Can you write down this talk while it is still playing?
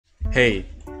Hey,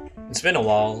 it's been a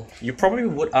while. You probably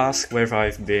would ask where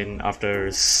I've been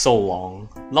after so long.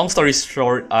 Long story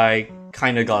short, I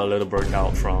kinda got a little burned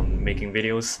out from making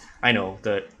videos. I know,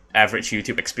 the average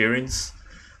YouTube experience.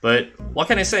 But what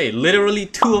can I say? Literally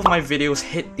 2 of my videos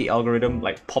hit the algorithm,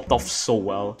 like popped off so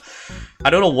well. I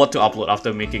don't know what to upload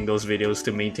after making those videos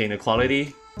to maintain the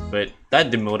quality, but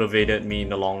that demotivated me in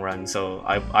the long run, so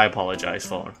I apologize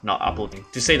for not uploading.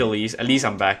 To say the least, at least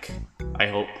I'm back. I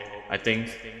hope. I think.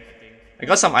 I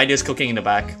got some ideas cooking in the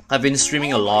back. I've been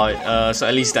streaming a lot, so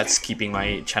at least that's keeping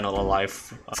my channel alive.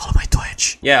 Follow my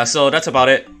Twitch. Yeah, so that's about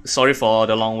it. Sorry for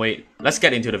the long wait. Let's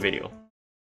get into the video.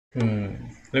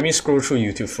 Let me scroll through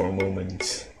YouTube for a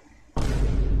moment.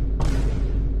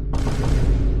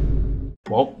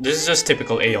 Well, this is just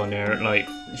typical Agen there. Like,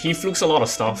 he flukes a lot of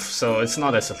stuff, so it's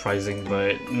not that surprising,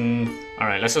 but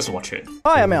alright, let's just watch it.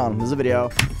 Hi, I'm Agen. This is a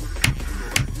video.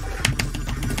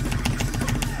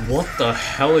 What the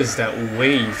hell is that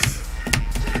wave?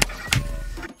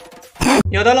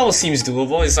 Yo, that level seems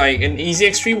doable. It's like an easy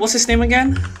extreme. What's his name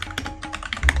again?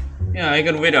 Yeah,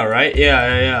 Agen Wida, right?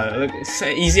 Yeah. Look, it's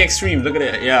an easy extreme. Look at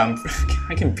it. Yeah,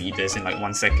 I can beat this in like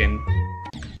 1 second.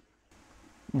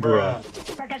 Bruh.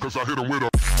 Cause I hit him with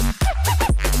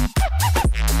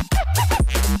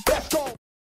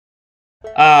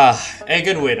a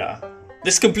Agen Wida.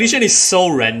 This completion is so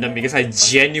random because I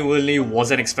genuinely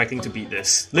wasn't expecting to beat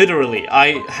this. Literally,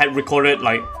 I had recorded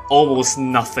like almost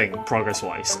nothing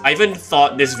progress-wise. I even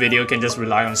thought this video can just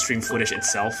rely on stream footage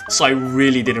itself, so I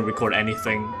really didn't record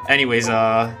anything. Anyways,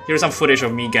 here's some footage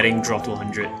of me getting dropped to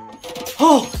 100.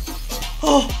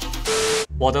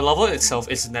 While the level itself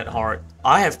isn't that hard,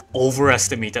 I have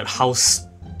overestimated how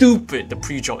stupid the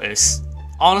pre-drop is.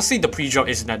 Honestly, the pre-drop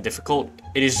isn't that difficult.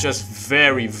 It is just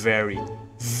very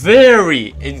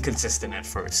inconsistent at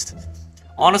first.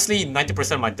 Honestly,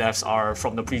 90% of my deaths are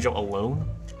from the pre-drop alone.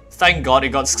 Thank God it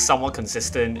got somewhat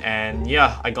consistent, and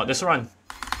yeah, I got this run.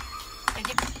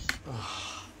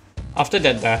 After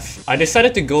that death, I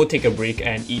decided to go take a break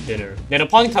and eat dinner. Then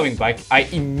upon coming back, I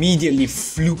immediately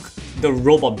fluked the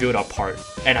robot build-up part,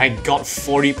 and I got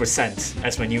 40%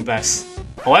 as my new best.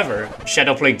 However,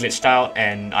 Shadowplay glitched out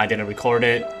and I didn't record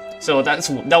it, so that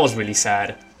was really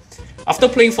sad. After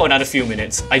playing for another few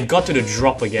minutes, I got to the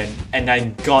drop again, and I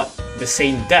got the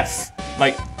same death.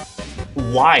 Like,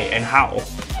 why and how?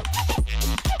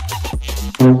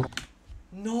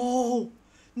 No!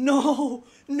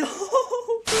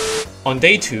 On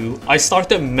day 2, I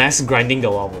started mass grinding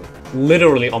the level,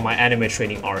 literally on my anime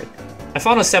training arc. I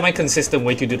found a semi-consistent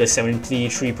way to do the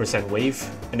 73% wave,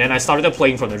 and then I started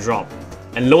playing from the drop.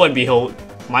 And lo and behold,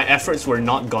 my efforts were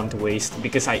not gone to waste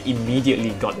because I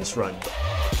immediately got this run.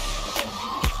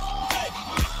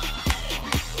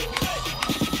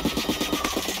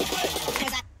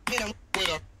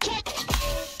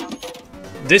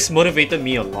 This motivated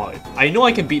me a lot. I know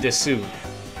I can beat this soon.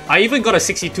 I even got a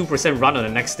 62% run on the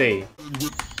next day.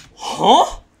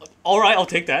 Huh? Alright, I'll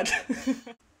take that.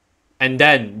 And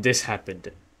then this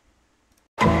happened.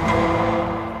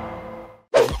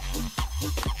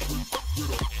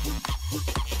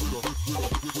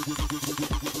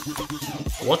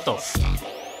 What the f-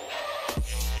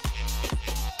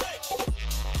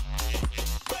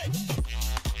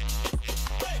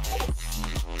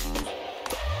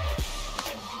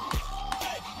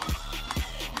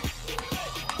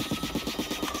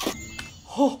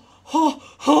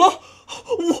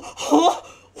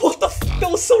 What the f-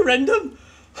 That was so random!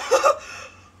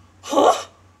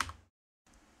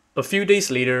 A few days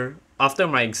later, after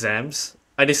my exams,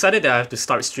 I decided that I have to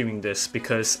start streaming this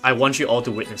because I want you all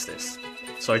to witness this.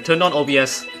 So I turned on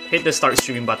OBS, hit the start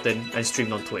streaming button, and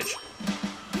streamed on Twitch.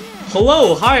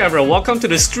 Hello, hi everyone, welcome to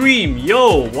the stream!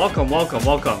 Yo, welcome.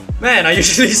 Man, I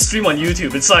usually stream on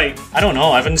YouTube. It's like, I don't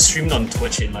know, I haven't streamed on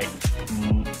Twitch in like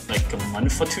a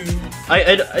month or 2.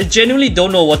 I genuinely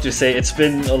don't know what to say. It's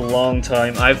been a long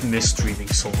time. I've missed streaming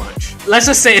so much. Let's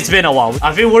just say it's been a while.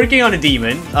 I've been working on a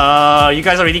demon. You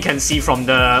guys already can see from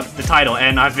the title,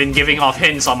 and I've been giving off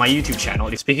hints on my YouTube channel.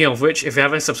 Speaking of which, if you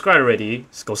haven't subscribed already,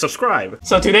 just go subscribe.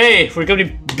 So today, we're gonna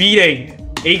be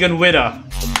beating Agen Wida.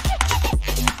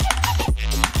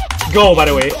 Go, by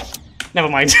the way. Never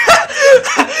mind.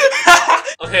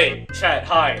 Okay, chat,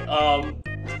 hi.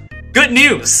 Good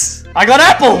news! I got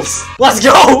apples! Let's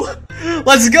go!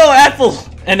 Let's go, apple!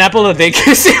 An apple a day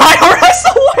keeps the IRS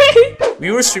away! We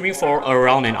were streaming for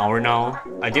around an hour now.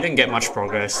 I didn't get much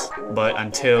progress, but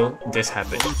until this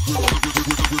happened.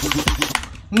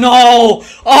 No!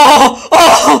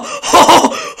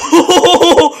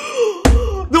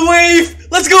 The wave!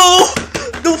 Let's go!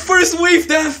 The first wave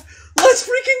death! Let's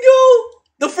freaking go!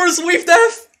 The first wave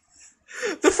death!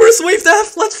 The first wave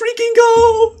theft! Let's freaking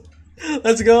go!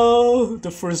 Let's go!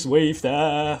 The first wave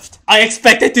theft. I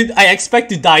expect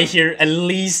to die here at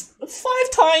least 5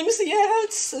 times. Yeah,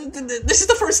 this is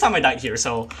the first time I died here,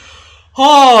 so.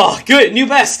 Oh, good. New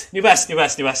best. New best.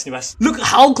 Look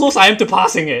how close I am to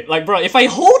passing it. Like, bro, if I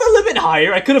hold a little bit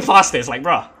higher, I could have passed this. Like,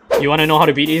 bro. You wanna know how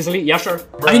to beat easily? Yeah, sure.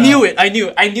 Bruh. I knew it. I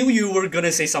knew you were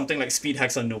gonna say something like speed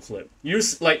hacks on no flip. You're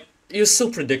so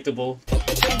predictable.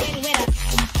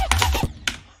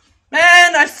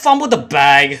 Man, I fumbled the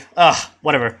bag. Ugh,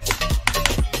 whatever.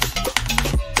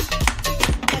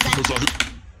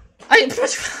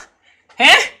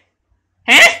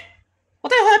 Huh? What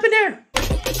the hell happened there?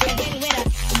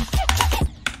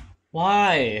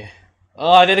 Why?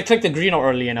 Oh, I didn't click the green out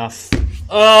early enough.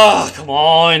 Ugh, come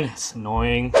on. It's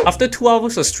annoying. After 2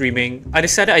 hours of streaming, I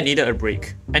decided I needed a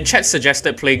break. And chat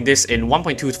suggested playing this in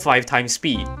 1.25 times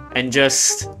speed. And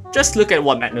just look at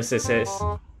what madness this is.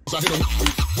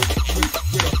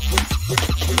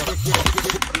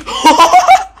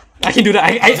 I can do that.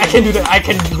 I can do that. I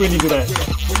can really do that.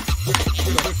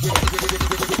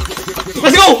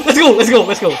 Let's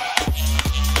go.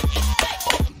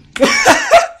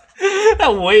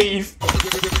 That wave.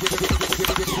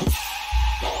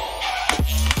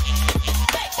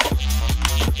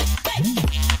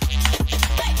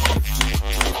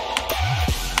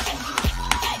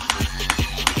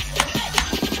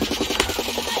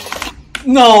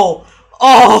 No!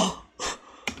 Oh!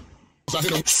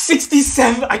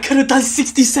 67! I could have done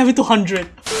 67 to 100!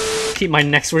 Keep my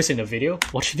next verse in the video?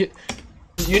 What should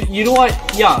you know what?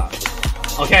 Yeah.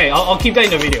 Okay, I'll keep that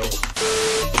in the video.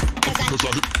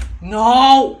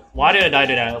 No! Why did I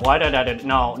do that? Why did I do that?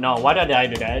 No, why did I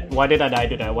do that? Why did I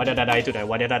do that? Why did I do that?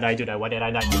 Why did I do that? Why did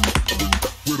I do that?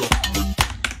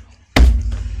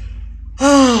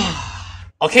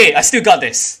 Okay, I still got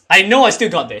this. I know I still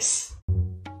got this.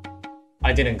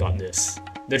 I didn't got this.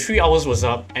 The 3 hours was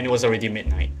up and it was already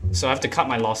midnight. So I have to cut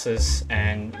my losses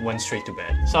and went straight to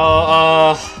bed. So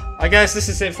I guess this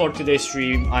is it for today's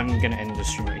stream. I'm gonna end the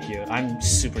stream right here. I'm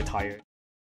super tired.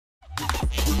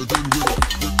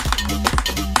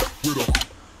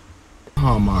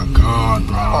 Oh my god,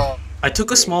 bro. I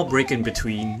took a small break in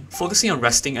between, focusing on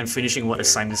resting and finishing what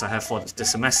assignments I have for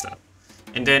this semester.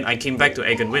 And then I came back to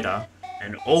Agen Wida,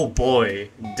 and oh boy,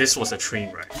 this was a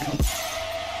train wreck.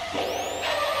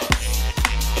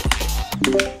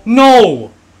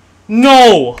 No!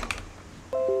 No!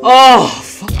 Oh,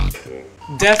 fuck.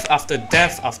 Death after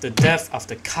death after death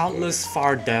after countless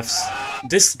far deaths,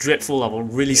 this dreadful level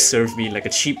really served me like a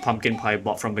cheap pumpkin pie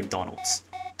bought from McDonald's.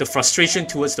 The frustration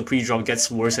towards the pre-drop gets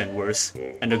worse and worse,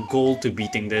 and the goal to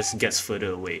beating this gets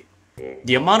further away.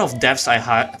 The amount of deaths I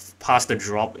had past the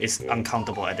drop is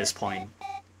uncountable at this point.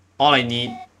 All I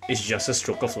need is just a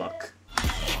stroke of luck.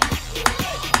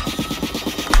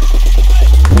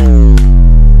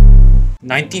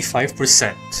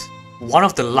 %95. One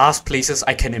of the last places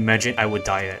I can imagine I would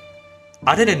die at.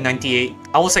 Other than 98,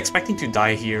 I was expecting to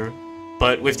die here,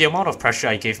 but with the amount of pressure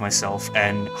I gave myself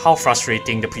and how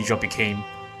frustrating the pre-drop became,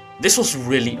 this was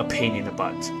really a pain in the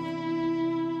butt.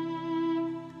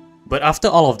 But after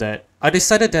all of that, I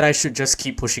decided that I should just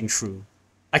keep pushing through.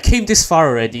 I came this far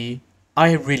already,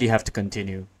 I really have to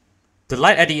continue. The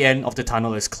light at the end of the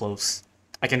tunnel is close.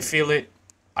 I can feel it,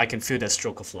 I can feel that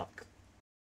stroke of luck.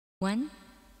 1,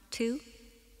 2,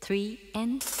 3,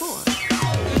 and 4.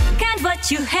 Count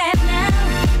what you have now,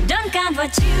 don't count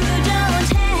what you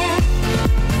don't have.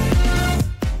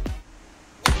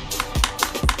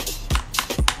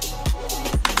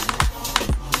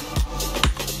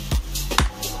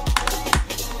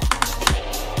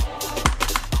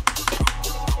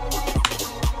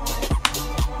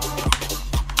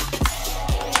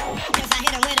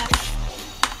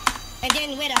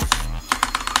 Agen Wida.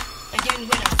 Agen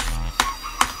Wida.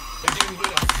 Agen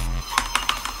Wida.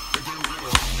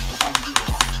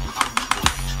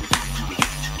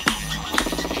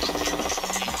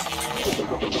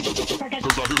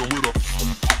 Cause I hit a winner.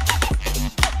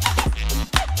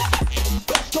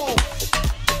 Let's go.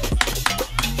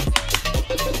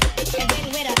 Agen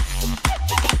Wida.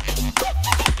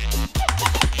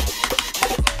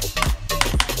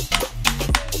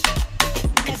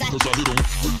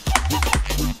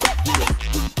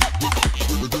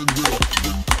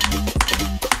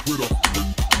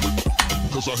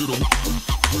 Cause I hit a I hit him.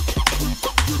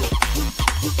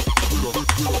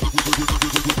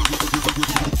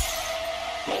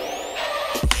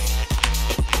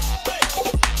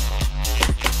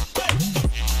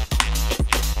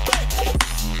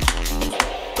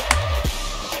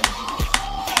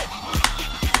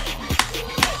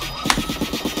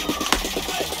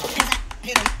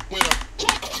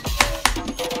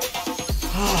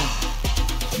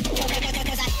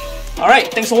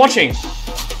 Alright, thanks for watching.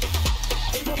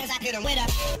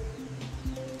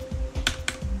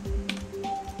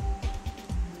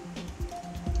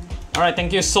 Alright,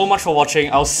 thank you so much for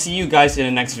watching. I'll see you guys in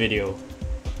the next video.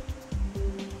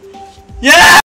 Yeah!